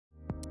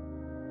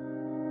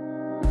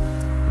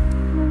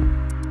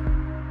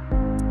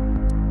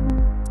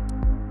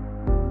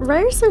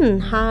Ryerson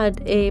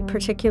had a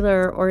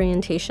particular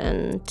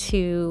orientation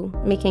to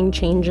making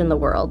change in the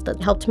world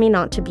that helped me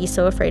not to be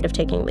so afraid of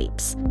taking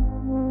leaps.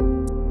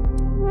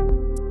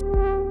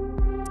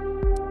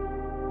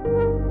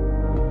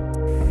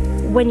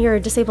 When you're a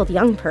disabled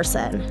young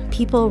person,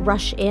 people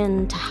rush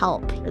in to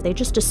help. They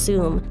just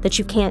assume that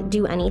you can't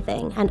do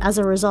anything. And as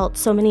a result,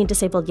 so many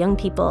disabled young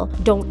people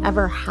don't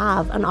ever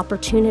have an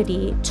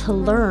opportunity to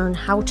learn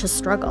how to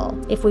struggle.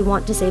 If we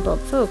want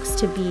disabled folks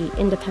to be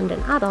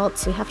independent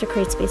adults, we have to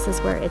create spaces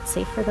where it's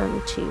safe for them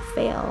to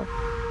fail.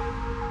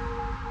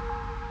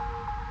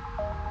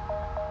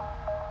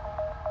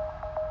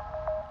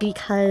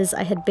 Because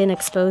I had been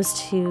exposed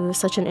to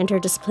such an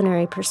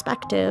interdisciplinary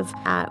perspective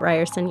at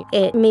Ryerson,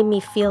 it made me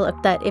feel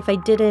that if I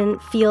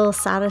didn't feel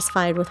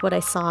satisfied with what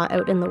I saw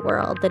out in the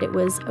world, that it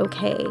was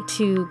okay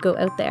to go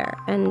out there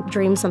and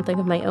dream something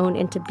of my own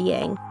into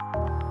being.